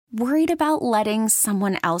Worried about letting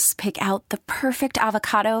someone else pick out the perfect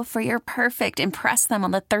avocado for your perfect impress them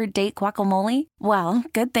on the third date guacamole? Well,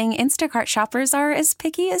 good thing Instacart shoppers are as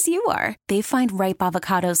picky as you are. They find ripe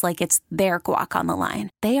avocados like it's their guac on the line.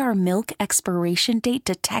 They are milk expiration date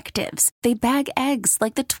detectives. They bag eggs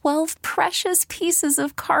like the 12 precious pieces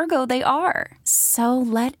of cargo they are. So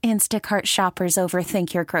let Instacart shoppers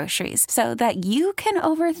overthink your groceries so that you can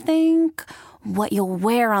overthink what you'll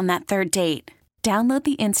wear on that third date. Download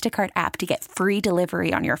the Instacart app to get free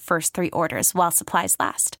delivery on your first 3 orders while supplies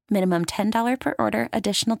last. Minimum $10 per order.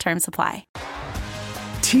 Additional terms apply.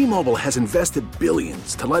 T-Mobile has invested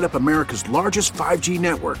billions to light up America's largest 5G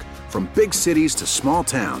network, from big cities to small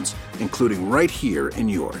towns, including right here in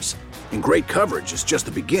yours. And great coverage is just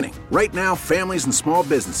the beginning. Right now, families and small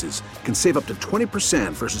businesses can save up to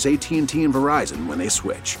 20% versus AT&T and Verizon when they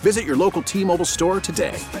switch. Visit your local T-Mobile store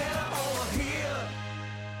today.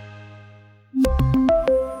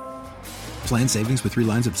 Plan savings with 3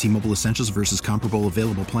 lines of T-Mobile Essentials versus comparable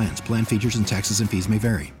available plans. Plan features and taxes and fees may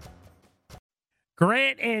vary.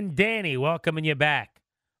 Grant and Danny welcoming you back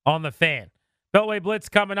on The Fan. Beltway Blitz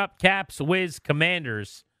coming up. Caps, Wiz,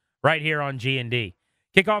 Commanders right here on G&D.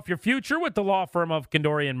 Kick off your future with the law firm of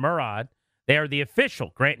Kandori and Murad. They are the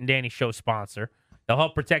official Grant and Danny show sponsor. They'll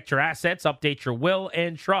help protect your assets, update your will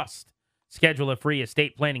and trust. Schedule a free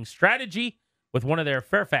estate planning strategy with one of their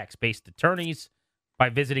Fairfax-based attorneys by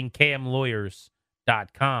visiting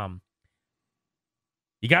kmlawyers.com.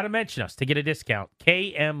 You got to mention us to get a discount.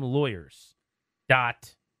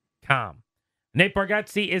 kmlawyers.com. Nate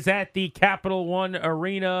Bargatze is at the Capital One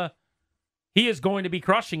Arena. He is going to be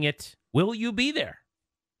crushing it. Will you be there?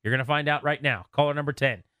 You're going to find out right now. Caller number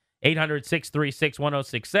 10,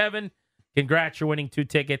 800-636-1067. Congrats, you're winning 2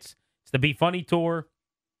 tickets. It's the Be Funny Tour.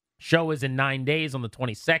 Show is in 9 days on the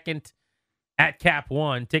 22nd at Cap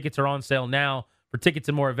One. Tickets are on sale now. For tickets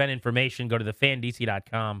and more event information, go to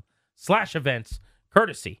thefandc.com/events,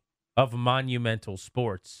 courtesy of Monumental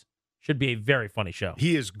Sports. Should be a very funny show.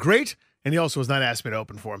 He is great, and he also has not asked me to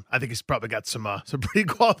open for him. I think he's probably got some pretty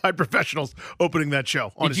qualified professionals opening that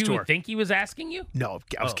show on his tour. Did you think he was asking you? No,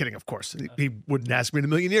 I was kidding, of course. He wouldn't ask me in a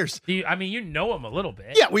million years. You know him a little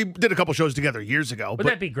bit. Yeah, we did a couple shows together years ago. Wouldn't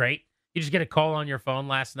that be great? You just get a call on your phone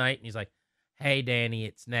last night, and he's like, "Hey, Danny,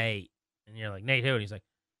 it's Nate." And you're like, "Nate who?" And he's like,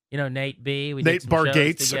 Nate B. Nate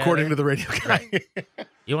Bargatze, according to the radio guy. Right.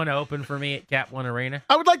 You want to open for me at Cap One Arena?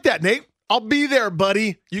 I would like that, Nate. I'll be there,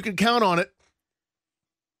 buddy. You can count on it.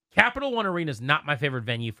 Capital One Arena is not my favorite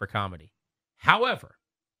venue for comedy. However,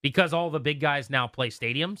 because all the big guys now play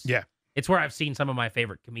stadiums, it's where I've seen some of my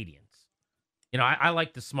favorite comedians. I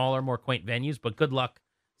like the smaller, more quaint venues, but good luck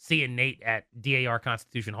seeing Nate at DAR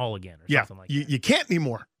Constitution Hall again or something like that. You can't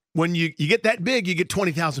anymore. When you get that big, you get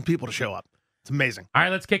 20,000 people to show up. It's amazing. All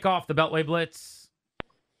right, let's kick off the Beltway Blitz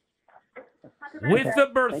with the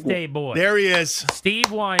birthday boy. There he is. Steve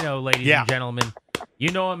Whyno, ladies and gentlemen.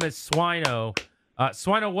 You know him as Swino.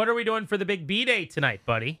 Swino, what are we doing for the big B-Day tonight,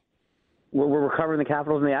 buddy? We're recovering the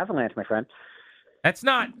Capitals and the Avalanche, my friend. That's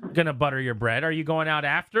not going to butter your bread. Are you going out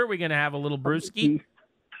after? Are we going to have a little brewski?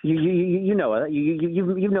 You know it.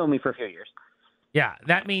 You've known me for a few years. Yeah,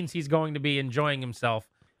 that means he's going to be enjoying himself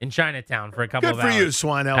in Chinatown for a couple of hours. Good for you,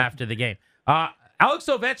 Swino. After the game. Alex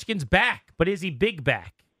Ovechkin's back, but is he big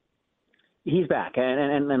back? He's back,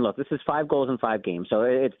 and look, this is 5 goals in 5 games,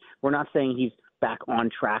 so we're not saying he's back on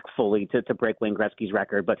track fully to break Wayne Gretzky's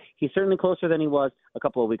record, but he's certainly closer than he was a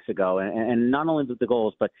couple of weeks ago, and not only the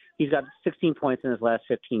goals, but he's got 16 points in his last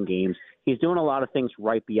 15 games. He's doing a lot of things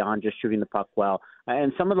right beyond just shooting the puck well,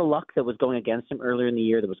 and some of the luck that was going against him earlier in the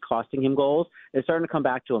year that was costing him goals is starting to come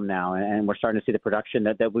back to him now, and we're starting to see the production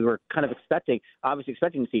that we were kind of obviously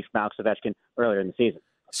expecting to see from Alex Ovechkin earlier in the season.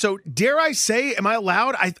 So, dare I say, am I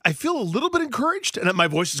allowed? I feel a little bit encouraged, and my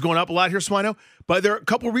voice is going up a lot here, Swino, but there are a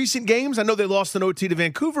couple recent games. I know they lost an OT to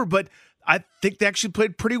Vancouver, but I think they actually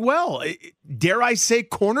played pretty well. Dare I say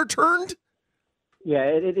corner turned?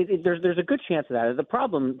 Yeah, there's a good chance of that. The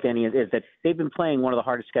problem, Danny, is that they've been playing one of the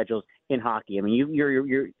hardest schedules in hockey. I mean,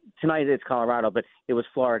 you're tonight it's Colorado, but it was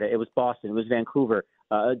Florida, it was Boston, it was Vancouver,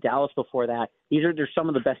 Dallas before that. They're some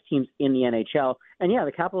of the best teams in the NHL, and yeah,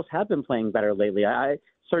 the Capitals have been playing better lately. I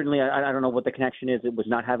don't know what the connection is. It was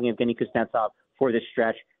not having Evgeny Kuznetsov for this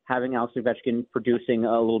stretch, having Alex Ovechkin producing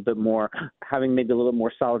a little bit more, having maybe a little bit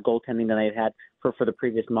more solid goaltending than they had for the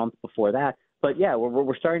previous month before that. But yeah,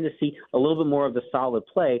 we're starting to see a little bit more of the solid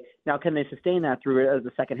play. Now, can they sustain that through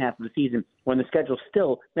the second half of the season when the schedule's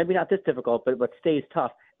still, maybe not this difficult, but stays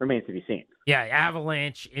tough, remains to be seen. Yeah,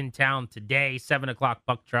 Avalanche in town today, 7 o'clock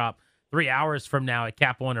puck drop. 3 hours from now at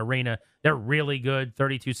Cap One Arena. They're really good,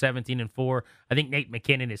 32-17-4. I think Nate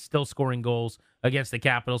McKinnon is still scoring goals against the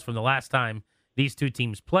Capitals from the last time these two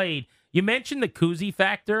teams played. You mentioned the Kuzi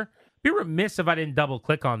factor. Be remiss if I didn't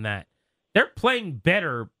double-click on that. They're playing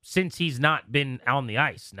better since he's not been on the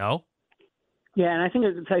ice, no? Yeah, and I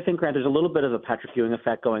think, Grant, there's a little bit of a Patrick Ewing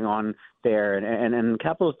effect going on there, and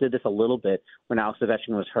Capitals did this a little bit when Alex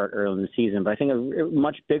Ovechkin was hurt early in the season, but I think a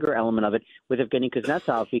much bigger element of it with Evgeny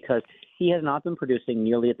Kuznetsov, because he has not been producing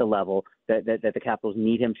nearly at the level that the Capitals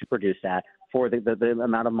need him to produce at for the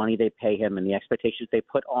amount of money they pay him and the expectations they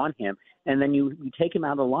put on him. And then you take him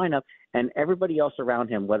out of the lineup, and everybody else around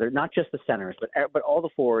him, whether not just the centers, but all the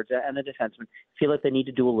forwards and the defensemen, feel like they need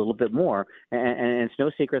to do a little bit more. And it's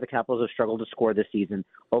no secret the Capitals have struggled to score this season.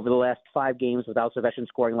 Over the last 5 games without Ovechkin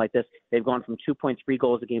scoring like this, they've gone from 2.3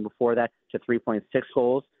 goals a game before that to 3.6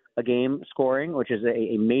 goals a game scoring, which is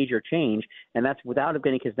a major change, and that's without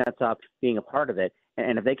Evgeny Kuznetsov being a part of it.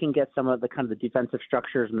 And if they can get some of the kind of the defensive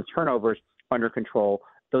structures and the turnovers under control,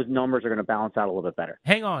 those numbers are going to balance out a little bit better.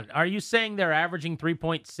 Hang on. Are you saying they're averaging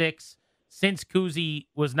 3.6 since Kuzi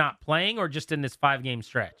was not playing, or just in this 5-game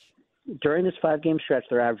stretch? During this 5-game stretch,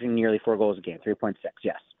 they're averaging nearly 4 goals a game, 3.6,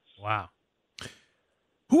 yes. Wow.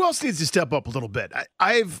 Who else needs to step up a little bit?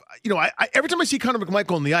 Every time I see Connor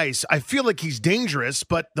McMichael on the ice, I feel like he's dangerous,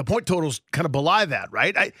 but the point totals kind of belie that,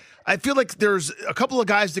 right? I feel like there's a couple of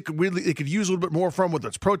guys that they could use a little bit more from, whether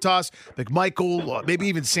it's Protas, McMichael, maybe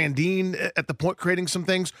even Sandin at the point creating some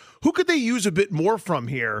things. Who could they use a bit more from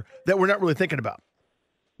here that we're not really thinking about?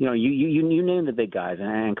 You know, you named the big guys,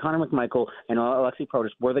 and Connor McMichael and Alexei Protas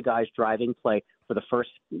were the guys driving play for the first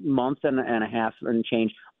month and a half and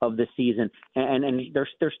change of the season, and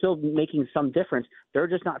they're still making some difference. They're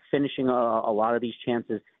just not finishing a lot of these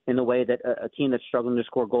chances in the way that a team that's struggling to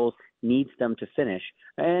score goals needs them to finish.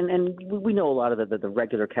 And we know a lot of the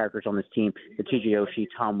regular characters on this team, the TJ Oshie,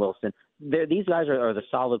 Tom Wilson. These guys are the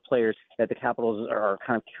solid players that the Capitals are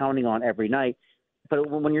kind of counting on every night. But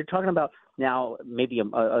when you're talking about now maybe a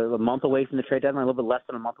month away from the trade deadline, a little bit less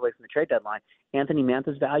than a month away from the trade deadline, Anthony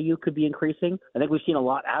Manta's value could be increasing. I think we've seen a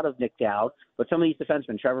lot out of Nick Dowd, but some of these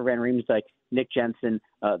defensemen, Trevor Van Riemsdyk, Nick Jensen,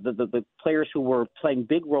 the players who were playing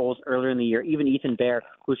big roles earlier in the year, even Ethan Bear,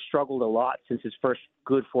 who struggled a lot since his first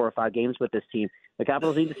good 4 or 5 games with this team. The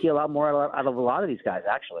Capitals need to see a lot more out of a lot of these guys,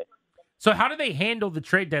 actually. So how do they handle the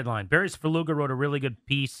trade deadline? Barry Svrluga wrote a really good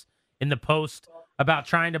piece in the Post about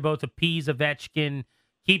trying to both appease Ovechkin,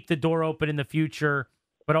 keep the door open in the future,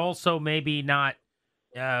 but also maybe not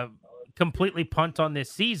completely punt on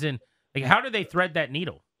this season. Like, how do they thread that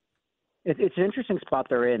needle? It's an interesting spot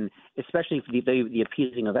they're in, especially for the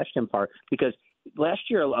appeasing Ovechkin part, because last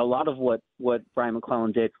year a lot of what Brian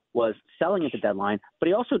McClellan did was selling at the deadline, but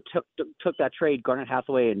he also took that trade, Garnet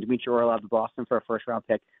Hathaway and Dmitry Orlov to Boston for a first-round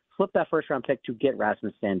pick, flipped that first-round pick to get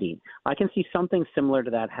Rasmus Sandin. I can see something similar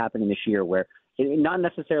to that happening this year, where not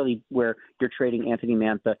necessarily where you're trading Anthony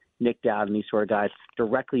Mantha, Nick Dowd, and these sort of guys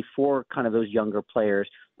directly for kind of those younger players.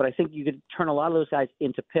 But I think you could turn a lot of those guys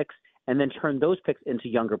into picks and then turn those picks into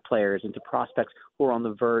younger players, into prospects who are on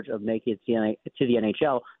the verge of making it to the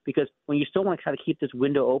NHL, because when you still want to try to keep this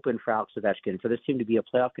window open for Alex Ovechkin, for this team to be a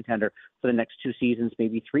playoff contender for the next 2 seasons,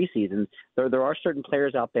 maybe 3 seasons, there are certain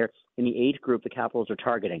players out there in the age group the Capitals are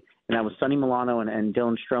targeting. And that was Sonny Milano and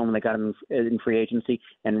Dylan Strome when they got him in free agency,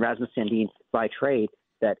 and Rasmus Sandin by trade,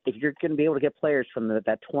 that if you're going to be able to get players from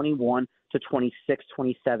that 21 to 26,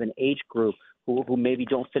 27 age group who maybe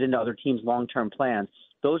don't fit into other teams' long-term plans,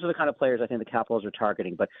 those are the kind of players I think the Capitals are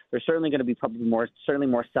targeting. But there's certainly going to be certainly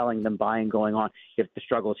more selling than buying going on if the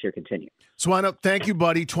struggles here continue. Whyno, thank you,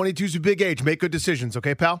 buddy. 22's a big age. Make good decisions,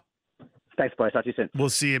 okay, pal? Thanks, boys. Talk to you soon.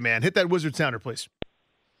 We'll see you, man. Hit that Wizard sounder, please.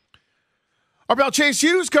 Our pal Chase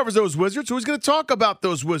Hughes covers those Wizards, so he's going to talk about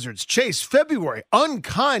those Wizards. Chase, February,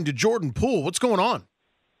 unkind to Jordan Poole. What's going on?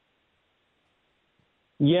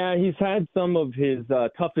 Yeah, he's had some of his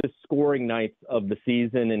toughest scoring nights of the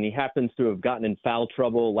season, and he happens to have gotten in foul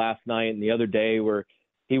trouble last night and the other day where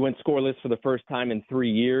he went scoreless for the first time in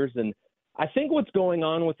 3 years. And I think what's going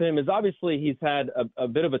on with him is obviously he's had a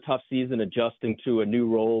bit of a tough season adjusting to a new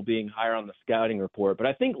role, being higher on the scouting report. But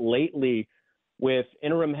I think lately with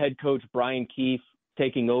interim head coach Brian Keefe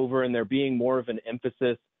taking over and there being more of an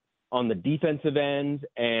emphasis on the defensive end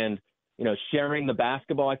and sharing the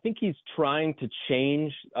basketball, I think he's trying to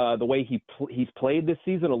change the way he's played this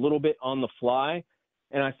season a little bit on the fly.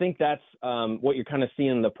 And I think that's what you're kind of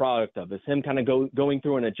seeing the product of, is him kind of going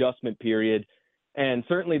through an adjustment period. And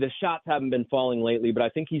certainly the shots haven't been falling lately, but I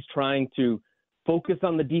think he's trying to focus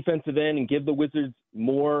on the defensive end and give the Wizards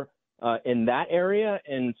more in that area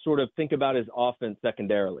and sort of think about his offense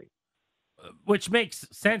secondarily. which makes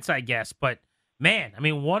sense, I guess. But, man,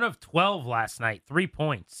 1 of 12 last night, 3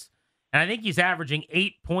 points. And I think he's averaging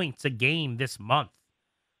 8 points a game this month.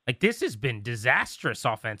 Like, this has been disastrous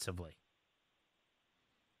offensively.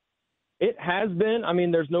 It has been.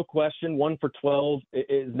 There's no question. 1 for 12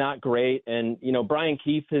 is not great. And, Brian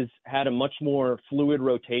Keefe has had a much more fluid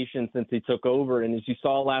rotation since he took over. And as you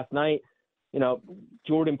saw last night,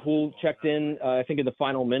 Jordan Poole checked in, I think, in the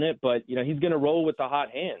final minute. But, he's going to roll with the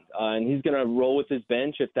hot hand. And he's going to roll with his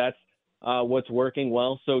bench if that's what's working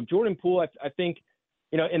well. So Jordan Poole, I think,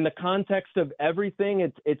 in the context of everything,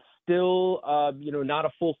 it's still, not a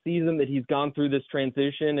full season that he's gone through this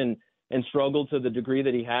transition and struggled to the degree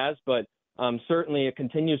that he has. But certainly it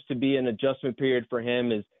continues to be an adjustment period for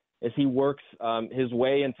him as he works his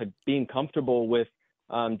way into being comfortable with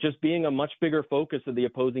just being a much bigger focus of the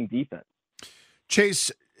opposing defense.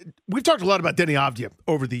 Chase, we've talked a lot about Denny Avdia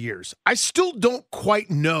over the years. I still don't quite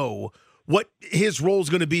know what his role is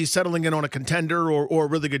going to be settling in on a contender or a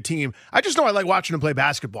really good team. I just know I like watching him play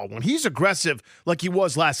basketball. When he's aggressive like he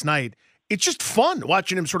was last night, it's just fun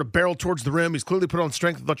watching him sort of barrel towards the rim. He's clearly put on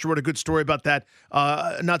strength. I thought you wrote a good story about that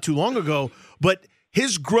not too long ago. But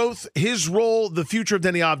his growth, his role, the future of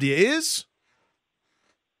Denny Avdia is?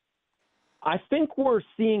 I think we're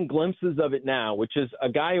seeing glimpses of it now, which is a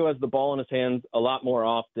guy who has the ball in his hands a lot more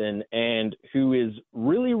often and who is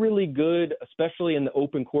really, really good, especially in the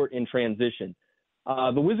open court in transition.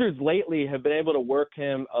 The Wizards lately have been able to work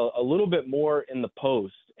him a little bit more in the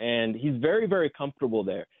post, and he's very, very comfortable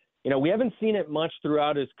there. We haven't seen it much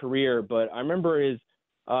throughout his career, but I remember his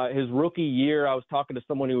rookie year, I was talking to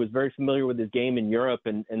someone who was very familiar with his game in Europe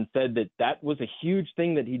and said that was a huge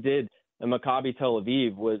thing that he did in Maccabi Tel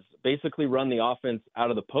Aviv, was basically run the offense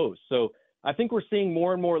out of the post. So I think we're seeing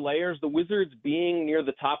more and more layers. The Wizards being near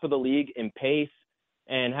the top of the league in pace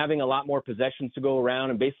and having a lot more possessions to go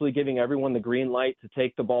around and basically giving everyone the green light to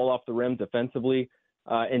take the ball off the rim defensively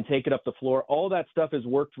and take it up the floor. All that stuff has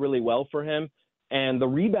worked really well for him. And the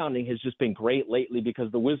rebounding has just been great lately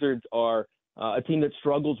because the Wizards are a team that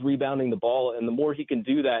struggles rebounding the ball. And the more he can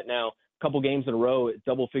do that now, a couple games in a row,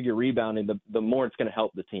 double-figure rebounding, the more it's going to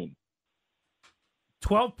help the team.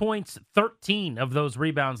 12 points, 13 of those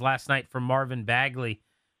rebounds last night from Marvin Bagley,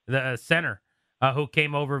 the center, who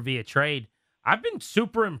came over via trade. I've been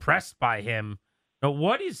super impressed by him. Now,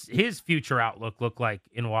 what is his future outlook look like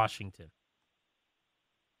in Washington?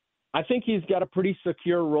 I think he's got a pretty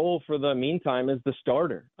secure role for the meantime as the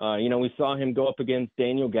starter. We saw him go up against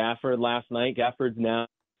Daniel Gafford last night. Gafford's now in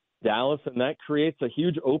Dallas, and that creates a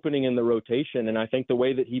huge opening in the rotation. And I think the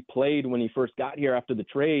way that he played when he first got here after the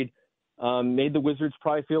trade made the Wizards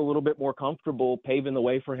probably feel a little bit more comfortable paving the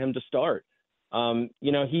way for him to start.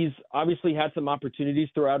 He's obviously had some opportunities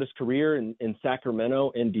throughout his career in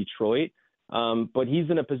Sacramento and Detroit. But he's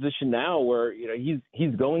in a position now where,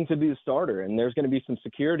 he's going to be the starter, and there's going to be some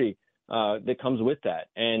security that comes with that.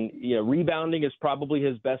 And, rebounding is probably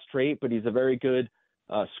his best trait, but he's a very good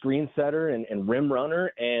screen setter and rim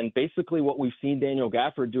runner. And basically what we've seen Daniel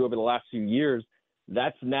Gafford do over the last few years,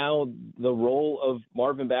 that's now the role of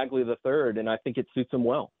Marvin Bagley III, and I think it suits him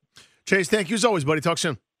well. Chase, thank you as always, buddy. Talk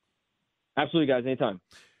soon. Absolutely, guys. Anytime.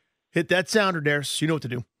 Hit that sounder, Darius. You know what to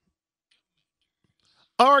do.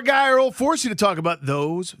 Our guy, Earl Forcey, to talk about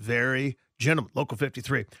those very gentlemen. Local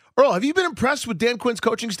 53. Earl, have you been impressed with Dan Quinn's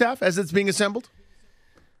coaching staff as it's being assembled?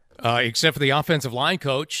 Except for the offensive line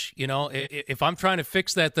coach. If I'm trying to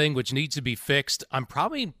fix that thing, which needs to be fixed, I'm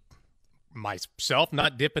probably myself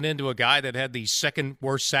not dipping into a guy that had the second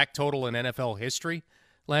worst sack total in NFL history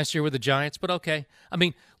last year with the Giants. But okay.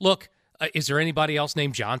 Look, is there anybody else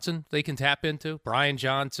named Johnson they can tap into? Brian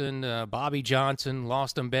Johnson, Bobby Johnson,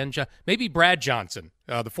 lost him, Ben Johnson. Maybe Brad Johnson,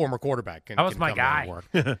 the former quarterback. That was my guy.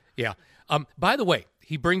 Yeah. By the way,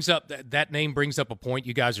 he brings up that name brings up a point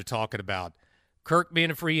you guys are talking about. Kirk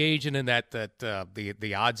being a free agent and that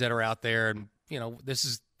the odds that are out there. And, this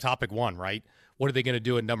is topic one, right? What are they going to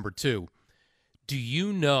do at number 2? Do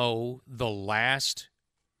you know the last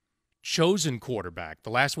chosen quarterback, the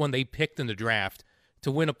last one they picked in the draft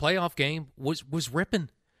to win a playoff game was Rippon,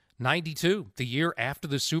 92, the year after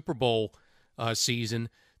the Super Bowl season.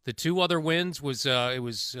 The two other wins was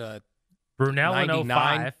Brunell 99, in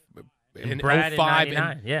 05 and Brad 05 in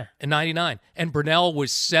 99. And 99. And Brunell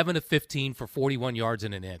was 7 of 15 for 41 yards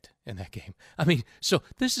and an int in that game. So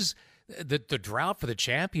this is the drought for the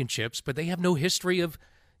championships, but they have no history of,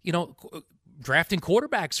 drafting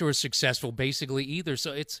quarterbacks who are successful basically either.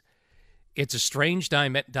 So it's a strange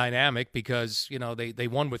dynamic because, they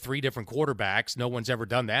won with 3 different quarterbacks. No one's ever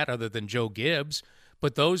done that other than Joe Gibbs.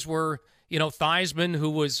 But those were, Theismann,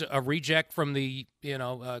 who was a reject from the,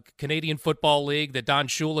 Canadian Football League that Don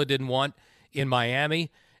Shula didn't want. in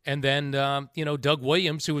Miami. And then, Doug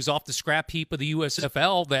Williams, who was off the scrap heap of the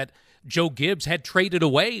USFL that Joe Gibbs had traded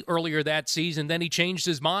away earlier that season. Then he changed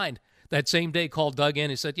his mind that same day, called Doug in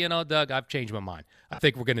and said, Doug, I've changed my mind. I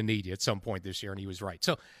think we're going to need you at some point this year. And he was right.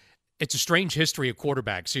 So it's a strange history of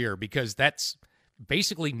quarterbacks here, because that's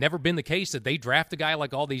basically never been the case, that they draft a guy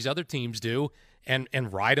like all these other teams do and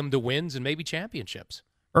ride him to wins and maybe championships.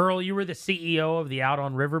 Earl, you were the CEO of the Out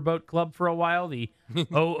on Riverboat Club for a while, the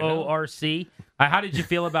OORC. How did you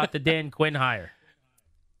feel about the Dan Quinn hire?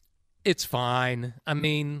 It's fine. I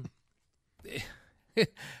mean,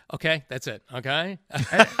 okay, that's it. Okay,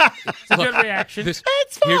 it's a good reaction. It's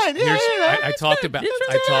fine. I talked about it.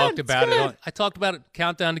 I talked about it.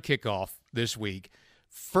 Countdown to kickoff this week.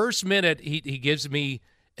 First minute, he gives me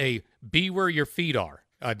a "Be where your feet are,"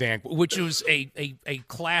 Dan, which was a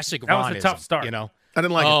classic. That was a tough start. I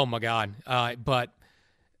didn't like it. Oh my God! But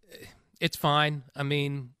it's fine. I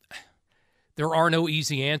mean, there are no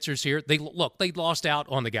easy answers here. They lost out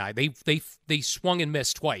on the guy. They swung and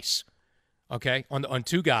missed twice. Okay, on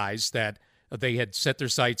two guys that they had set their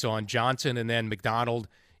sights on, Johnson and then McDonald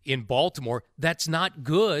in Baltimore. That's not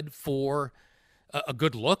good for a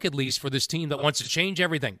good look, at least for this team that wants to change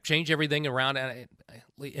everything around.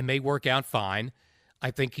 It may work out fine.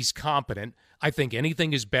 I think he's competent. I think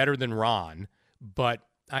anything is better than Ron, but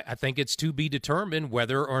I think it's to be determined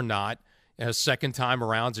whether or not a second time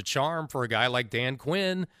around's a charm for a guy like Dan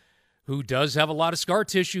Quinn, who does have a lot of scar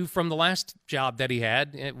tissue from the last job that he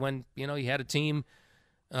had when, he had a team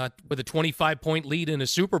with a 25-point lead in a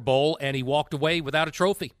Super Bowl and he walked away without a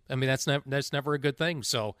trophy. I mean, that's never a good thing.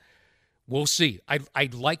 So we'll see. I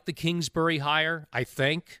like the Kingsbury hire, I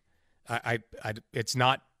think. It's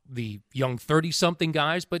not the young 30-something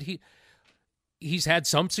guys, but he's had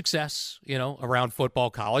some success, around football,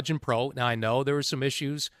 college, and pro. Now, I know there were some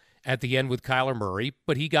issues at the end with Kyler Murray,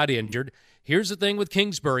 but he got injured. Here's the thing with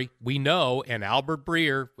Kingsbury. We know, and Albert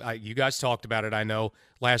Breer, you guys talked about it, I know,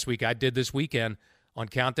 last week. I did this weekend on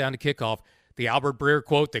Countdown to Kickoff. The Albert Breer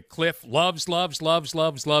quote that Cliff loves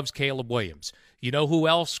Caleb Williams. You know who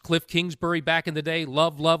else Cliff Kingsbury back in the day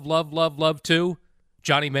loved too?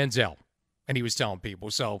 Johnny Manziel. And he was telling people.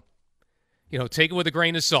 So, take it with a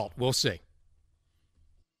grain of salt. We'll see.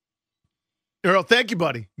 Earl, thank you,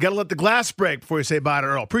 buddy. Got to let the glass break before you say bye to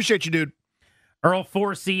Earl. Appreciate you, dude. Earl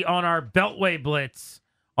Forcey on our Beltway Blitz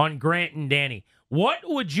on Grant and Danny. What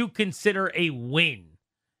would you consider a win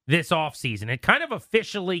this offseason? It kind of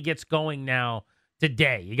officially gets going now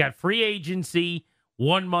today. You got free agency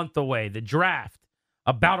 1 month away. The draft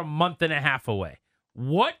about a month and a half away.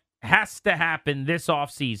 What has to happen this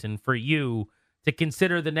offseason for you to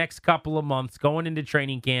consider the next couple of months going into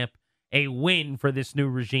training camp a win for this new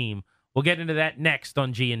regime? We'll get into that next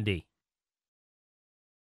on G&D.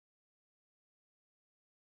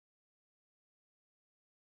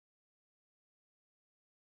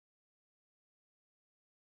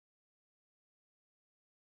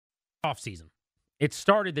 Offseason. It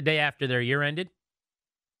started the day after their year ended.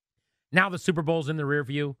 Now the Super Bowl's in the rear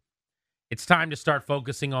view. It's time to start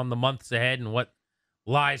focusing on the months ahead and what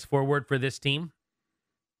lies forward for this team.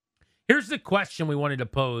 Here's the question we wanted to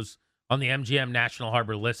pose on the MGM National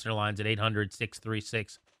Harbor listener lines at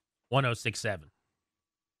 800-636-1067.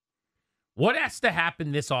 What has to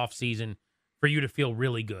happen this offseason for you to feel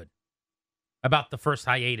really good about the first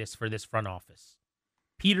hiatus for this front office?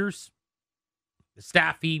 Peters, the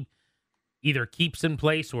staff he either keeps in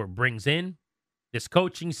place or brings in, this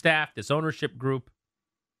coaching staff, this ownership group,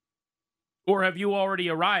 or have you already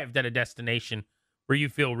arrived at a destination where you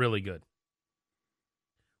feel really good?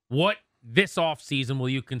 What this offseason will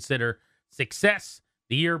you consider success?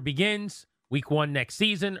 The year begins, week 1 next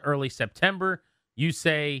season, early September. You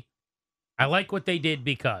say, I like what they did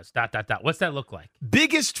because, ... What's that look like?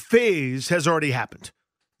 Biggest phase has already happened.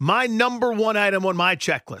 My number one item on my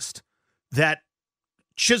checklist, that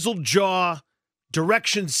chiseled jaw,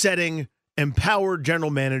 direction setting, empowered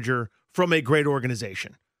general manager from a great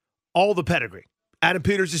organization. All the pedigree. Adam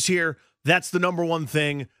Peters is here. That's the number one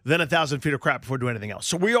thing. Then 1,000 feet of crap before doing anything else.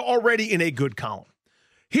 So we are already in a good column.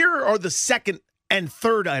 Here are the second and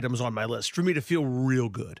third items on my list for me to feel real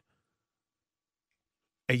good.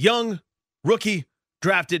 A young, rookie,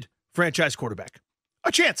 drafted franchise quarterback.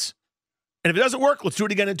 A chance. And if it doesn't work, let's do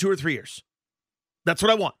it again in 2 or 3 years. That's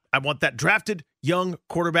what I want. I want that drafted, young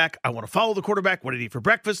quarterback. I want to follow the quarterback. What did he eat for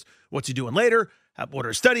breakfast? What's he doing later? What are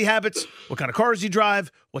his study habits? What kind of cars does he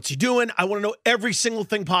drive? What's he doing? I want to know every single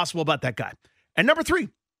thing possible about that guy. And number 3,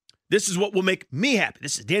 this is what will make me happy.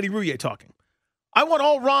 This is Danny Rouillet talking. I want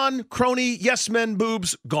all Ron, crony, yes men,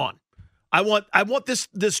 boobs gone. I want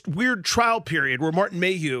this weird trial period where Martin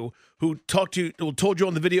Mayhew, who told you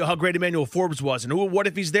on the video how great Emmanuel Forbes was, and what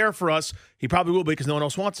if he's there for us? He probably will be because no one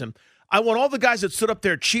else wants him. I want all the guys that stood up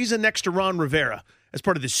there cheesing next to Ron Rivera as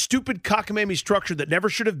part of this stupid cockamamie structure that never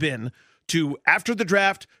should have been, to, after the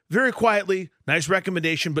draft, very quietly, nice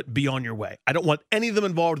recommendation, but be on your way. I don't want any of them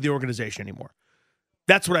involved in the organization anymore.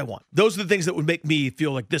 That's what I want. Those are the things that would make me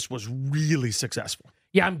feel like this was really successful.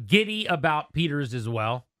 Yeah, I'm giddy about Peters as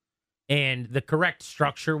well. And the correct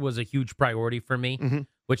structure was a huge priority for me,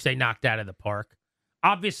 which they knocked out of the park.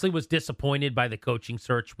 Obviously was disappointed by the coaching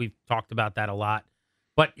search. We've talked about that a lot.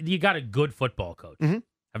 But you got a good football coach.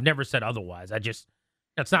 I've never said otherwise.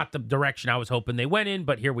 That's not the direction I was hoping they went in,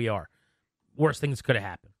 but here we are. Worst things could have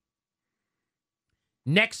happened.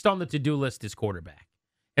 Next on the to-do list is quarterback.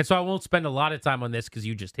 And so I won't spend a lot of time on this because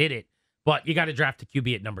you just hit it, but you got to draft a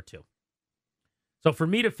QB at number 2. So for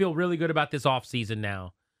me to feel really good about this offseason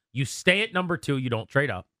now, you stay at number 2, you don't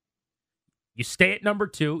trade up. You stay at number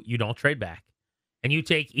 2, you don't trade back. And you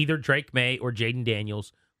take either Drake May or Jaden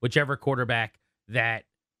Daniels, whichever quarterback that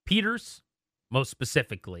Peters, most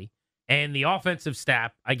specifically, and the offensive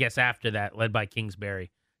staff, I guess after that, led by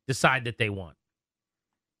Kingsbury, decide that they want.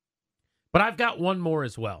 But I've got one more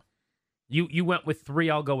as well. You went with 3,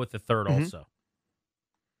 I'll go with the third also.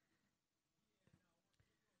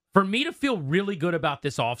 For me to feel really good about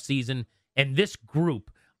this offseason and this group,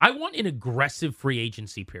 I want an aggressive free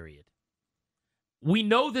agency period. We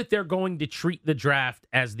know that they're going to treat the draft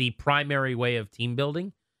as the primary way of team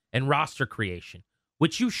building and roster creation,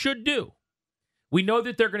 which you should do. We know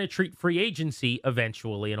that they're going to treat free agency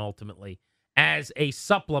eventually and ultimately as a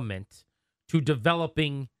supplement to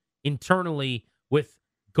developing internally with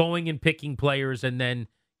going and picking players and then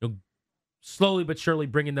slowly but surely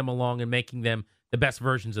bringing them along and making them the best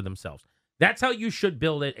versions of themselves. That's how you should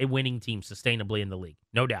build a winning team sustainably in the league,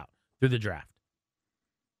 no doubt, through the draft.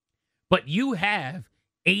 But you have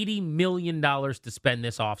 $80 million to spend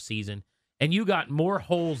this offseason, and you got more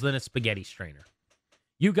holes than a spaghetti strainer.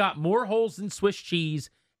 You got more holes than Swiss cheese,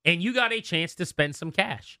 and you got a chance to spend some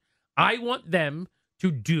cash. I want them to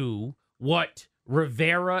do what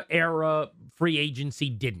Rivera-era free agency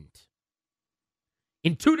didn't.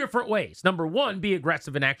 In 2 different ways. Number 1, be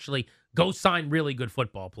aggressive and actually go sign really good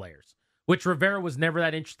football players, which Rivera was never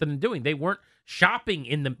that interested in doing. They weren't shopping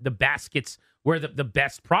in the baskets where the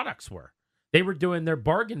best products were. They were doing their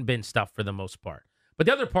bargain bin stuff for the most part. But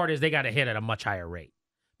the other part is they got to hit at a much higher rate.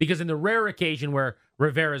 Because in the rare occasion where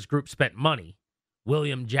Rivera's group spent money,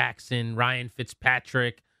 William Jackson, Ryan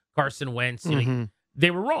Fitzpatrick, Carson Wentz, they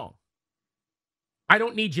were wrong. I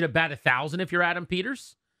don't need you to bat 1,000 if you're Adam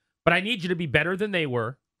Peters, but I need you to be better than they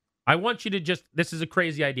were. I want you to this is a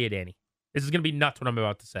crazy idea, Danny. This is going to be nuts what I'm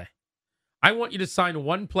about to say. I want you to sign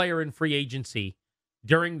one player in free agency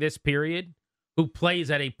during this period who plays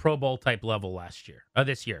at a Pro Bowl type level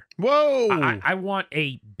this year. Whoa! I want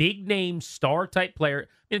a big name star type player.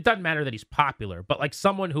 I mean, it doesn't matter that he's popular, but like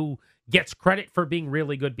someone who gets credit for being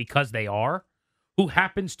really good because they are, who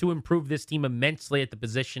happens to improve this team immensely at the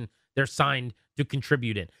position they're signed to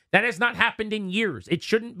contribute in. That has not happened in years. It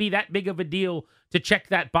shouldn't be that big of a deal to check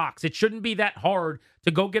that box. It shouldn't be that hard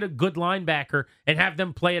to go get a good linebacker and have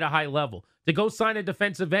them play at a high level. To go sign a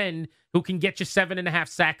defensive end who can get you 7.5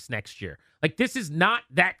 sacks next year. Like, this is not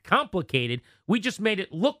that complicated. We just made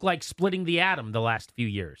it look like splitting the atom the last few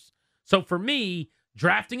years. So for me,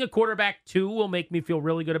 drafting a quarterback 2 will make me feel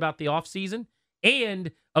really good about the offseason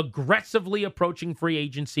and aggressively approaching free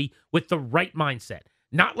agency with the right mindset.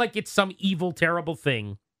 Not like it's some evil, terrible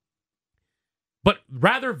thing, but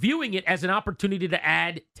rather viewing it as an opportunity to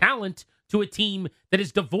add talent to a team that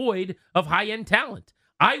is devoid of high-end talent.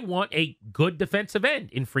 I want a good defensive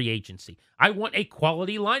end in free agency. I want a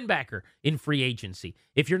quality linebacker in free agency.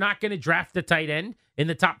 If you're not going to draft the tight end in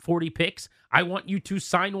the top 40 picks, I want you to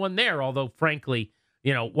sign one there, although, frankly,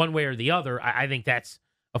 one way or the other, I think that's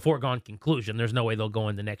a foregone conclusion. There's no way they'll go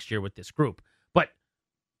into next year with this group. But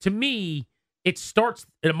to me, it starts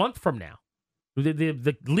in a month from now.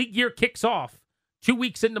 The league year kicks off 2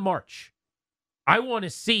 weeks into March. I want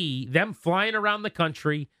to see them flying around the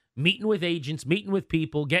country, meeting with agents, meeting with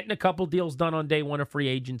people, getting a couple deals done on day 1 of free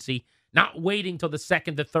agency, not waiting till the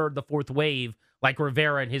 2nd, the 3rd, the 4th wave like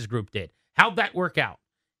Rivera and his group did. How'd that work out?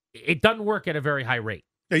 It doesn't work at a very high rate.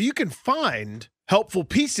 Now, you can find helpful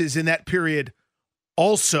pieces in that period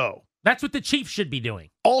also. That's what the Chiefs should be doing.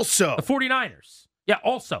 Also. The 49ers. Yeah,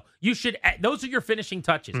 also. You should, those are your finishing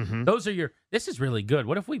touches. This is really good.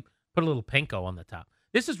 What if we put a little panko on the top?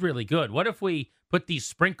 This is really good. What if we put these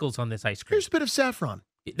sprinkles on this ice cream? Here's a bit of saffron.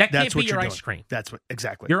 That can't That's be what your you're ice doing. cream. That's what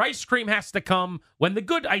exactly. Your ice cream has to come when the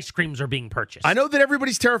good ice creams are being purchased. I know that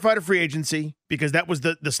everybody's terrified of free agency because that was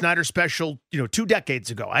the Snyder special, 2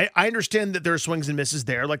 decades ago. I understand that there are swings and misses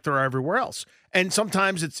there like there are everywhere else. And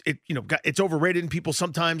sometimes it's overrated and people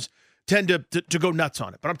sometimes tend to go nuts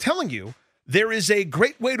on it. But I'm telling you, there is a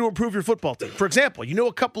great way to improve your football team. For example,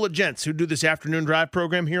 a couple of gents who do this afternoon drive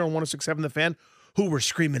program here on 106.7 The Fan who were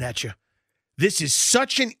screaming at you. This is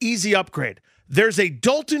such an easy upgrade. There's a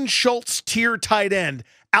Dalton Schultz tier tight end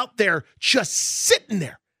out there just sitting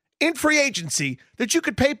there in free agency that you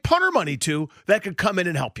could pay punter money to that could come in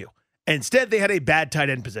and help you. Instead, they had a bad tight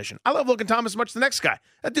end position. I love Logan Thomas as much as the next guy.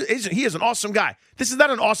 He is an awesome guy. This is not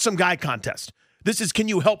an awesome guy contest. This is, can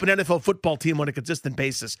you help an NFL football team on a consistent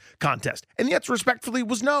basis contest? And the answer respectfully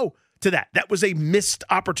was no to that. That was a missed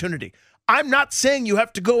opportunity. I'm not saying you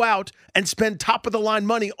have to go out and spend top-of-the-line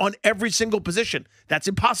money on every single position. That's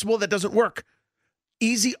impossible. That doesn't work.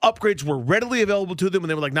 Easy upgrades were readily available to them, and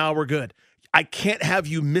they were like, nah, we're good. I can't have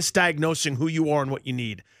you misdiagnosing who you are and what you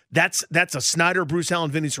need. That's a Snyder, Bruce Allen,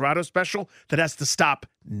 Vinny Serrato special that has to stop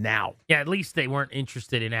now. Yeah, at least they weren't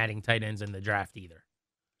interested in adding tight ends in the draft either.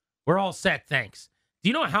 We're all set, thanks. Do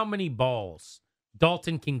you know how many balls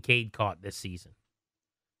Dalton Kincaid caught this season?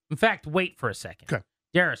 In fact, wait for a second. Okay.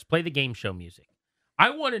 Darius, play the game show music. I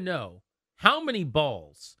want to know how many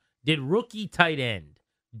balls did rookie tight end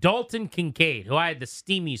Dalton Kincaid, who I had the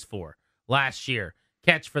Steamies for last year,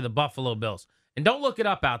 catch for the Buffalo Bills? And don't look it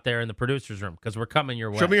up out there in the producer's room because we're coming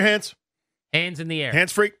your way. Show me your hands. Hands in the air.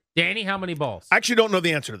 Hands free. Danny, how many balls? I actually don't know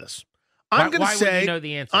the answer to this. Why would you know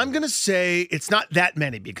the answer? I'm going to say it's not that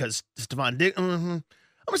many because Stephon Diggs. I'm going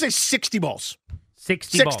to say 60 balls.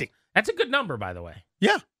 60 balls. That's a good number, by the way.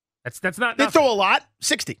 Yeah. That's not They nothing. throw a lot.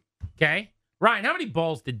 60. Okay. Ryan, how many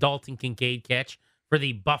balls did Dalton Kincaid catch for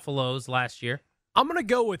the Buffaloes last year? I'm going to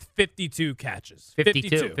go with 52 catches.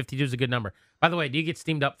 52. 52 is a good number. By the way, do you get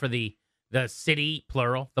steamed up for the city,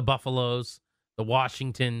 plural, the Buffaloes, the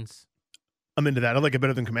Washingtons? I'm into that. I like it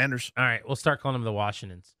better than Commanders. All right, we'll start calling them the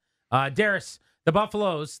Washingtons. Darius, the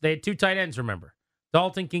Buffaloes, they had 2 tight ends, remember.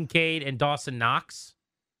 Dalton Kincaid and Dawson Knox.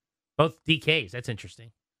 Both DKs. That's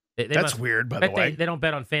interesting. That's weird, by the way. They don't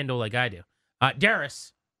bet on FanDuel like I do.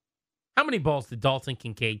 Darius, how many balls did Dalton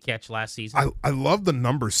Kincaid catch last season? I love the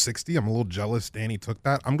number 60. I'm a little jealous Danny took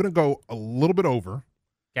that. I'm going to go a little bit over.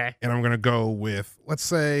 Okay. And I'm going to go with, let's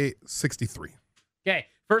say, 63. Okay.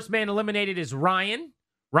 First man eliminated is Ryan.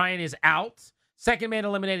 Ryan is out. Second man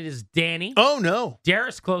eliminated is Danny. Oh, no.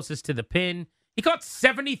 Darius closest to the pin. He caught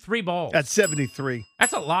 73 balls. That's 73.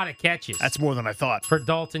 That's a lot of catches. That's more than I thought. For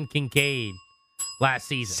Dalton Kincaid last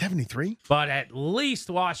season. 73? But at least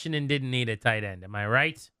Washington didn't need a tight end. Am I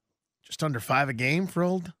right? Just under 5 a game for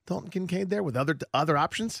old Dalton Kincaid there with other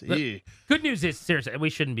options? Look, good news is, seriously, we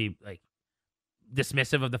shouldn't be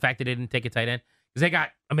dismissive of the fact that they didn't take a tight end because they got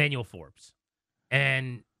Emmanuel Forbes.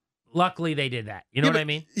 And luckily they did that. You know what I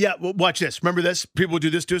mean? Yeah, well, watch this. Remember this? People do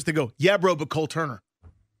this to us. They go, yeah, bro, but Cole Turner.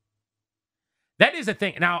 That is a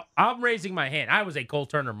thing. Now, I'm raising my hand. I was a Cole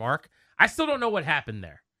Turner mark. I still don't know what happened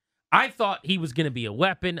there. I thought he was going to be a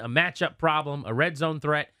weapon, a matchup problem, a red zone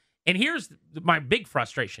threat. And here's my big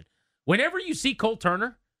frustration. Whenever you see Cole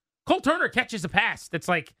Turner catches a pass that's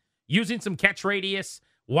like using some catch radius,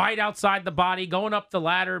 wide outside the body, going up the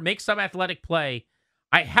ladder, make some athletic play.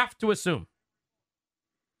 I have to assume,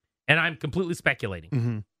 and I'm completely speculating,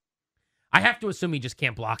 Mm-hmm. I have to assume he just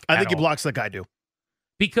can't block I think he all. blocks like I do.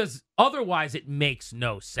 Because otherwise it makes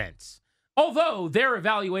no sense. Although their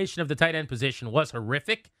evaluation of the tight end position was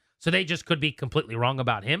horrific, so they just could be completely wrong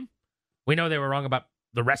about him. We know they were wrong about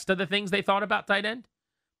the rest of the things they thought about tight end.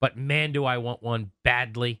 But man, do I want one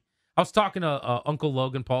badly. I was talking to Uncle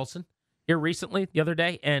Logan Paulson here recently, the other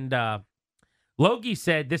day, and Logie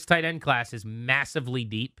said this tight end class is massively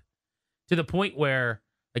deep to the point where,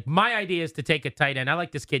 my idea is to take a tight end. I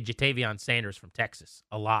like this kid, Jatavion Sanders from Texas,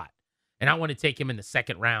 a lot. And I want to take him in the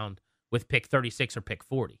second round with pick 36 or pick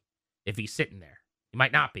 40 if he's sitting there. He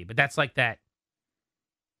might not be, but that's like that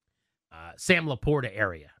Sam Laporta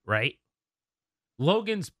area, right?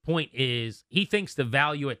 Logan's point is he thinks the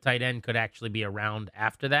value at tight end could actually be around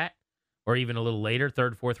after that or even a little later,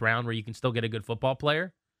 3rd, 4th round, where you can still get a good football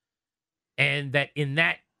player. And that in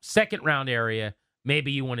that second round area,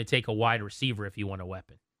 maybe you want to take a wide receiver if you want a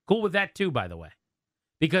weapon. Cool with that too, by the way.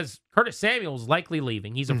 Because Curtis Samuel's likely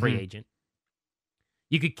leaving. He's a free agent.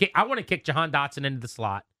 You could kick. I want to kick Jahan Dotson into the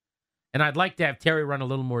slot, and I'd like to have Terry run a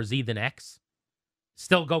little more Z than X.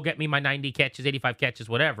 Still go get me my 90 catches, 85 catches,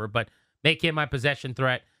 whatever, but make him my possession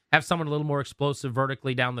threat. Have someone a little more explosive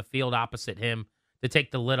vertically down the field opposite him to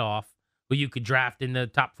take the lid off, who you could draft in the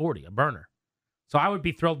top 40, a burner. So I would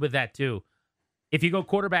be thrilled with that too. If you go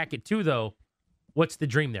quarterback at 2, though, what's the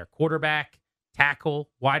dream there? Quarterback, tackle,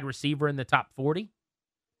 wide receiver in the top 40?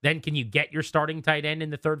 Then can you get your starting tight end in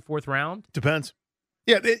the 3rd, 4th round? Depends.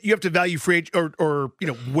 Yeah, you have to value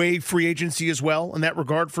weigh free agency as well in that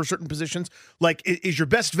regard for certain positions. Like, is your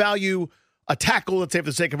best value a tackle, let's say for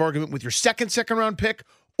the sake of argument, with your second round pick,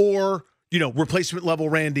 or replacement level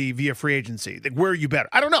Randy via free agency? Like, where are you better?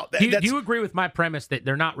 I don't know. Do you agree with my premise that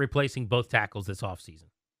they're not replacing both tackles this offseason?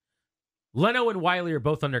 Leno and Wiley are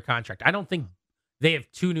both under contract. I don't think they have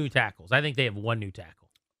 2 new tackles. I think they have 1 new tackle.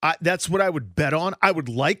 That's what I would bet on. I would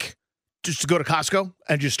like just to go to Costco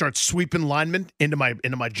and just start sweeping linemen into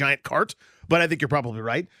my giant cart. But I think you're probably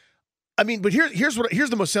right. I mean, but here's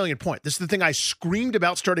the most salient point. This is the thing I screamed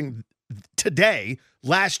about starting today,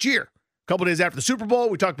 last year. A couple days after the Super Bowl,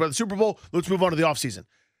 we talked about the Super Bowl. Let's move on to the offseason.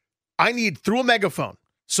 I need, through a megaphone,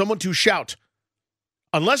 someone to shout,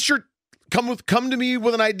 unless you're come to me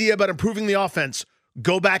with an idea about improving the offense,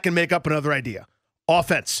 go back and make up another idea.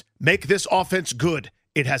 Offense. Make this offense good.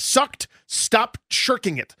 It has sucked. Stop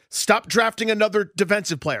shirking it. Stop drafting another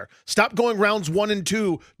defensive player. Stop going rounds 1 and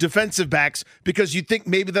 2 defensive backs because you think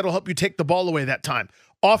maybe that'll help you take the ball away that time.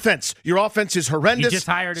 Offense. Your offense is horrendous. You just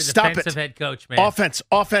hired a Stop defensive head coach, man. Offense.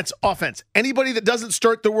 Anybody that doesn't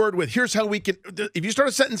start the word with, here's how we can, if you start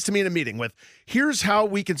a sentence to me in a meeting with, here's how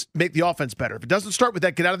we can make the offense better. If it doesn't start with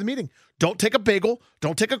that, get out of the meeting. Don't take a bagel.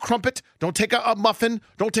 Don't take a crumpet. Don't take a muffin.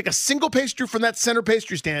 Don't take a single pastry from that center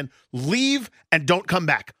pastry stand. Leave and don't come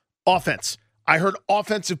back. Offense. I heard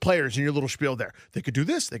offensive players in your little spiel there. They could do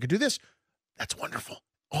this. They could do this. That's wonderful.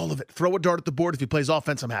 All of it. Throw a dart at the board. If he plays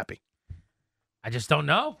offense, I'm happy. I just don't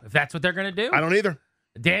know if that's what they're going to do. I don't either.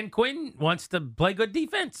 Dan Quinn wants to play good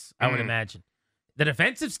defense, I would imagine. The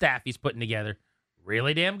defensive staff he's putting together,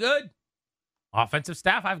 really damn good. Offensive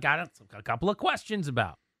staff, I've got a couple of questions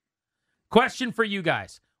about. Question for you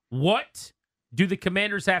guys. What do the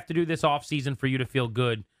Commanders have to do this offseason for you to feel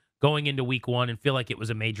good going into week 1 and feel like it was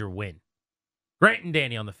a major win? Grant and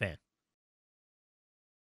Danny on the Fan.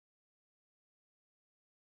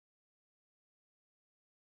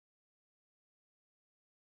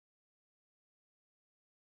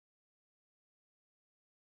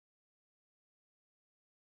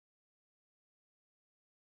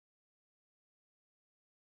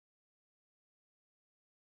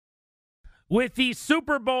 With the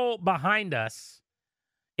Super Bowl behind us,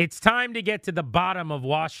 it's time to get to the bottom of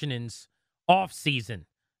Washington's offseason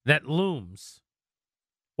that looms.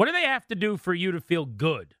 What do they have to do for you to feel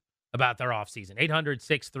good about their offseason?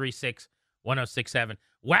 800-636-1067.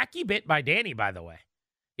 Wacky bit by Danny, by the way.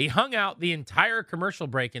 He hung out the entire commercial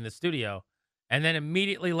break in the studio and then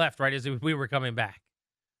immediately left right as we were coming back.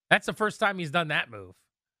 That's the first time he's done that move.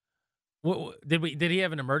 Did he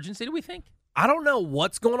have an emergency, do we think? I don't know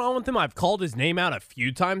what's going on with him. I've called his name out a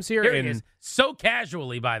few times here. There he is. So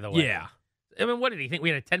casually, by the way. Yeah. I mean, what did he think? We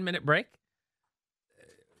had a 10-minute break?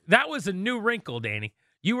 That was a new wrinkle, Danny.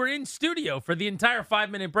 You were in studio for the entire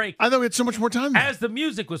 5-minute break. I thought we had so much more time. As the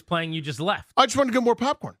music was playing, you just left. I just wanted to get more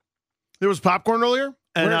popcorn. There was popcorn earlier.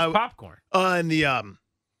 Where's popcorn? In the,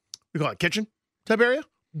 we call it kitchen type area.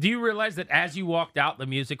 Do you realize that as you walked out, the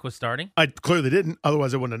music was starting? I clearly didn't.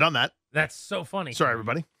 Otherwise, I wouldn't have done that. That's so funny. Sorry,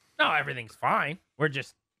 everybody. No, everything's fine. We're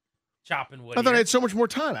just chopping wood. I thought I had so much more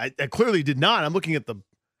time. I clearly did not. I'm looking at the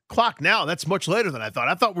clock now. That's much later than I thought.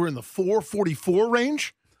 I thought we were in the 4:44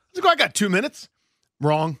 range. I was like, I got 2 minutes.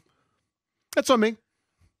 Wrong. That's on me.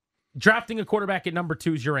 Drafting a quarterback at number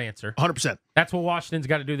 2 is your answer. 100%. That's what Washington's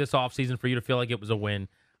got to do this offseason for you to feel like it was a win.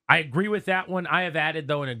 I agree with that one. I have added,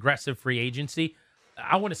 though, an aggressive free agency.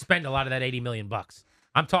 I want to spend a lot of that $80 million.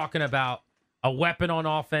 I'm talking about a weapon on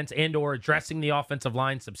offense and or addressing the offensive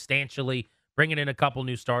line substantially, bringing in a couple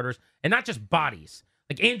new starters, and not just bodies.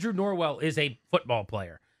 Like Andrew Norwell is a football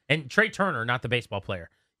player, and Trey Turner, not the baseball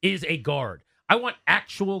player, is a guard. I want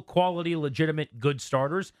actual quality, legitimate, good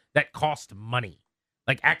starters that cost money,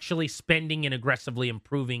 like actually spending and aggressively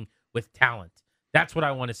improving with talent. That's what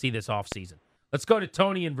I want to see this offseason. Let's go to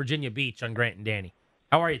Tony in Virginia Beach on Grant and Danny.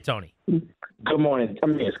 How are you, Tony? Good morning.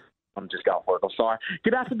 I'm just got work. I'm sorry.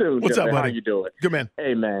 Good afternoon. What's up, buddy? How you doing? Good, man.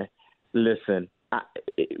 Hey, man. Listen,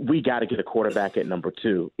 we got to get a quarterback at number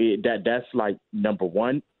 2. That's like number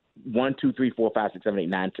 1, 2, 3, 4, 5, 6, 7, 8,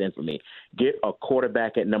 9, 10 for me. Get a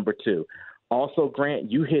quarterback at number 2. Also, Grant,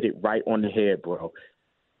 you hit it right on the head, bro.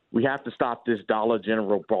 We have to stop this Dollar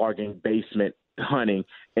General bargain basement hunting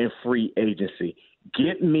and free agency.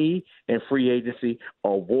 Get me in free agency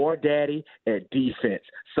a war daddy at defense,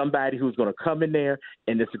 somebody who's going to come in there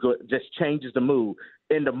and just changes the mood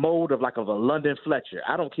in the mode of a London Fletcher.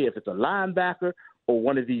 I don't care if it's a linebacker or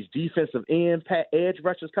one of these defensive edge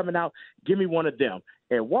rushers coming out. Give me one of them.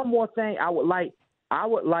 And one more thing I would like, I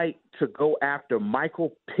would like to go after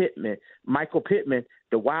Michael Pittman,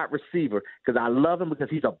 the wide receiver, because I love him because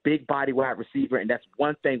he's a big body wide receiver, and that's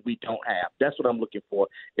one thing we don't have. That's what I'm looking for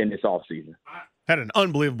in this offseason. Had an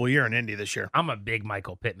unbelievable year in Indy this year. I'm a big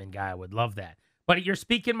Michael Pittman guy. I would love that. But you're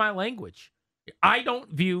speaking my language. I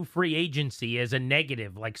don't view free agency as a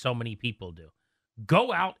negative like so many people do.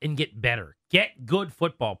 Go out and get better. Get good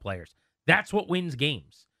football players. That's what wins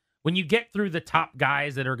games. When you get through the top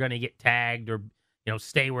guys that are going to get tagged or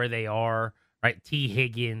stay where they are, right? T.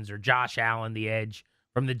 Higgins or Josh Allen, the edge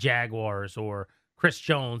from the Jaguars, or Chris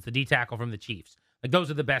Jones, the D tackle from the Chiefs. Like,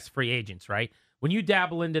 those are the best free agents, right? When you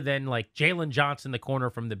dabble into then like Jalen Johnson, the corner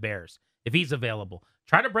from the Bears, if he's available,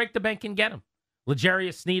 try to break the bank and get him.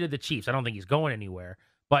 L'Jarius Sneed of the Chiefs. I don't think he's going anywhere,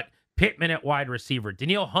 but Pittman at wide receiver,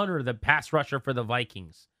 Danielle Hunter, the pass rusher for the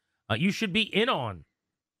Vikings. You should be in on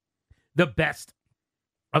the best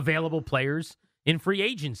available players in free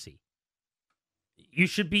agency. You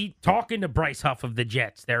should be talking to Bryce Huff of the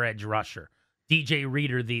Jets, their edge rusher. DJ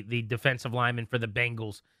Reader, the defensive lineman for the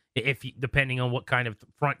Bengals, depending on what kind of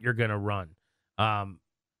front you're going to run. Are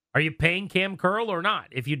you paying Cam Curl or not?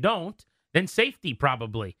 If you don't, then safety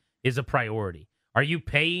probably is a priority. Are you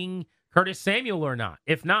paying Curtis Samuel or not?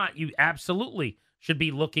 If not, you absolutely should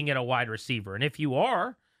be looking at a wide receiver. And if you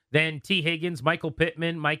are, then T. Higgins, Michael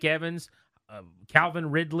Pittman, Mike Evans,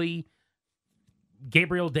 Calvin Ridley,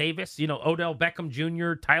 Gabriel Davis, Odell Beckham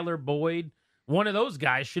Jr., Tyler Boyd. One of those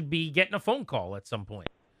guys should be getting a phone call at some point.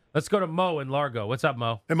 Let's go to Mo in Largo. What's up,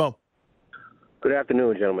 Mo? Hey, Mo. Good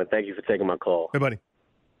afternoon, gentlemen. Thank you for taking my call. Hey, buddy.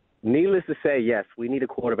 Needless to say, yes, we need a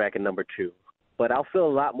quarterback in number 2. But I'll feel a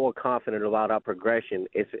lot more confident about our progression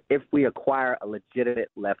if we acquire a legitimate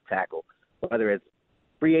left tackle, whether it's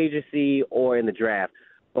free agency or in the draft.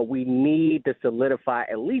 But we need to solidify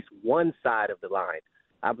at least one side of the line.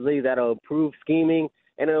 I believe that'll improve scheming,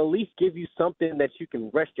 and it'll at least give you something that you can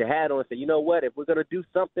rest your hat on and say, you know what, if we're going to do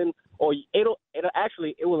something, or it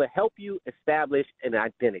will help you establish an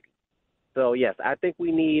identity. So, yes, I think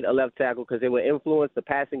we need a left tackle because it will influence the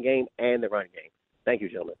passing game and the running game. Thank you,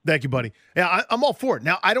 gentlemen. Thank you, buddy. Yeah, I'm all for it.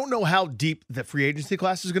 Now, I don't know how deep the free agency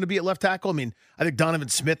class is going to be at left tackle. I mean, I think Donovan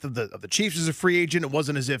Smith of the Chiefs is a free agent. It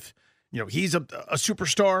wasn't as if, he's a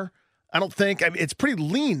superstar. I don't think. I mean, it's pretty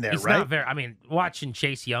lean there, it's right? Not very. I mean, watching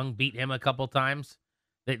Chase Young beat him a couple times,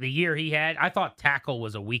 the year he had, I thought tackle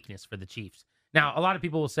was a weakness for the Chiefs. Now, a lot of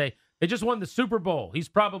people will say, they just won the Super Bowl. He's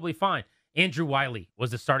probably fine. Andrew Wiley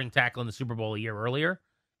was the starting tackle in the Super Bowl a year earlier,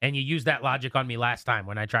 and you used that logic on me last time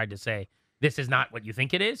when I tried to say, this is not what you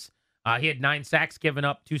think it is. He had 9 sacks given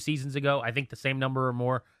up 2 seasons ago. I think the same number or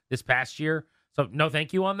more this past year. So no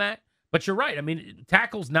thank you on that. But you're right. I mean,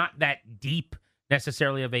 tackle's not that deep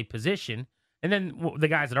necessarily of a position. And then the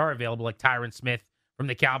guys that are available, like Tyron Smith from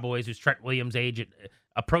the Cowboys, who's Trent Williams' age,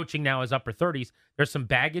 approaching now his upper 30s, there's some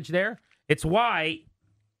baggage there. It's why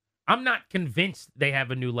I'm not convinced they have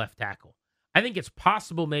a new left tackle. I think it's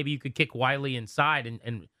possible maybe you could kick Wiley inside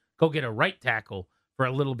and go get a right tackle for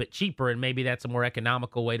a little bit cheaper, and maybe that's a more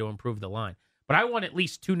economical way to improve the line. But I want at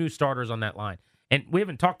least 2 new starters on that line. And we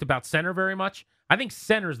haven't talked about center very much. I think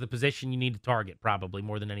center is the position you need to target probably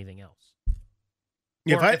more than anything else.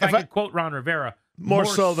 Yeah, or if I could quote Ron Rivera, more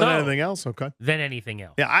so than anything else, okay. Than anything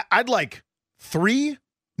else. Yeah, I'd like 3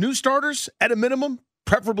 new starters at a minimum,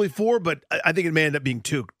 preferably 4, but I think it may end up being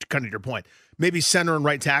 2, kind of your point. Maybe center and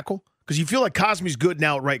right tackle, because you feel like Cosme's good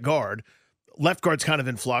now at right guard. Left guard's kind of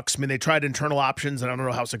in flux. I mean, they tried internal options, and I don't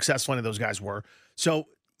know how successful any of those guys were. So,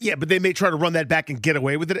 yeah, but they may try to run that back and get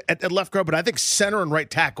away with it at left guard, but I think center and right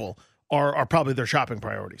tackle are probably their shopping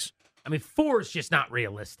priorities. I mean, 4 is just not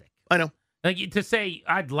realistic. I know. Like, to say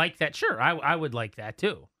I'd like that, sure, I would like that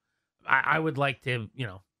too. I would like to,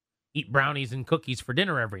 eat brownies and cookies for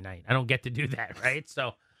dinner every night. I don't get to do that, right?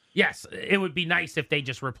 So, yes, it would be nice if they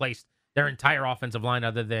just replaced their entire offensive line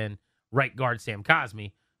other than right guard Sam Cosme,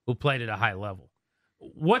 who played at a high level.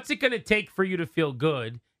 What's it going to take for you to feel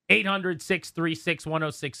good?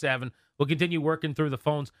 800-636-1067. We'll continue working through the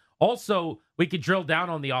phones. Also, we could drill down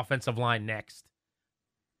on the offensive line next.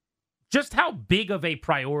 Just how big of a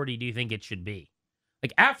priority do you think it should be?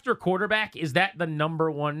 Like, after quarterback, is that the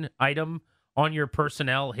number 1 item on your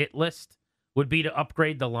personnel hit list? Would be to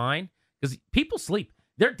upgrade the line? Because people sleep.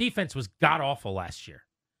 Their defense was god-awful last year.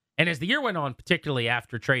 And as the year went on, particularly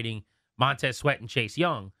after trading Montez Sweat and Chase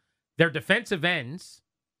Young, their defensive ends,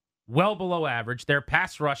 well below average. Their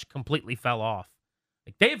pass rush completely fell off.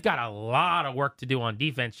 Like, they've got a lot of work to do on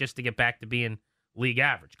defense just to get back to being league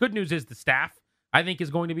average. Good news is the staff, I think, is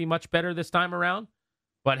going to be much better this time around.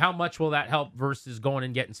 But how much will that help versus going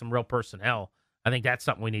and getting some real personnel? I think that's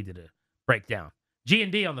something we needed to break down.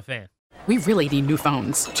 G&D on the Fan. We really need new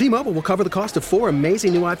phones. T-Mobile will cover the cost of 4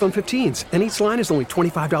 amazing new iPhone 15s, and each line is only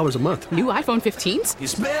 $25 a month. New iPhone 15s?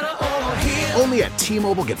 It's better over here. Only at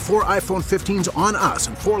T-Mobile, get 4 iPhone 15s on us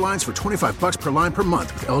and 4 lines for $25 per line per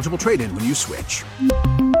month with eligible trade-in when you switch.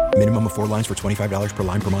 Minimum of 4 lines for $25 per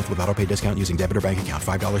line per month with autopay discount using debit or bank account.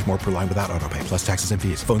 $5 more per line without autopay, plus taxes and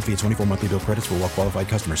fees. Phone fee at 24 monthly bill credits for well-qualified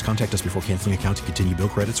customers. Contact us before canceling account to continue bill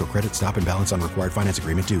credits or credit stop and balance on required finance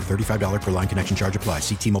agreement due. $35 per line connection charge applies.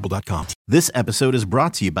 See T-Mobile.com. This episode is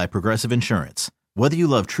brought to you by Progressive Insurance. Whether you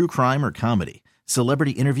love true crime or comedy,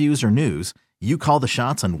 celebrity interviews or news, you call the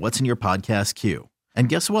shots on what's in your podcast queue. And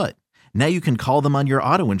guess what? Now you can call them on your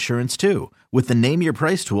auto insurance too with the Name Your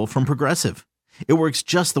Price tool from Progressive. It works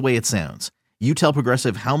just the way it sounds. You tell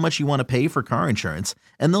Progressive how much you want to pay for car insurance,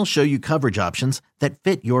 and they'll show you coverage options that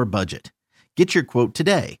fit your budget. Get your quote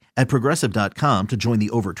today at Progressive.com to join the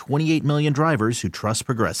over 28 million drivers who trust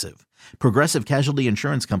Progressive. Progressive Casualty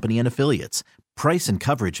Insurance Company and Affiliates. Price and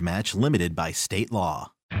coverage match limited by state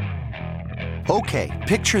law. Okay,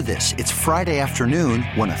 picture this. It's Friday afternoon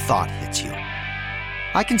when a thought hits you.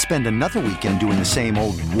 I can spend another weekend doing the same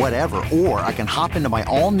old whatever, or I can hop into my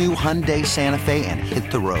all-new Hyundai Santa Fe and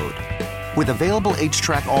hit the road. With available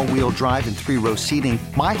H-Track all-wheel drive and 3-row seating,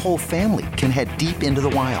 my whole family can head deep into the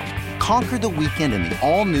wild. Conquer the weekend in the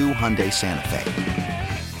all-new Hyundai Santa Fe.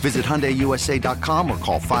 Visit HyundaiUSA.com or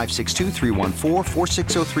call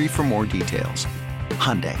 562-314-4603 for more details.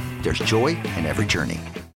 Hyundai, there's joy in every journey.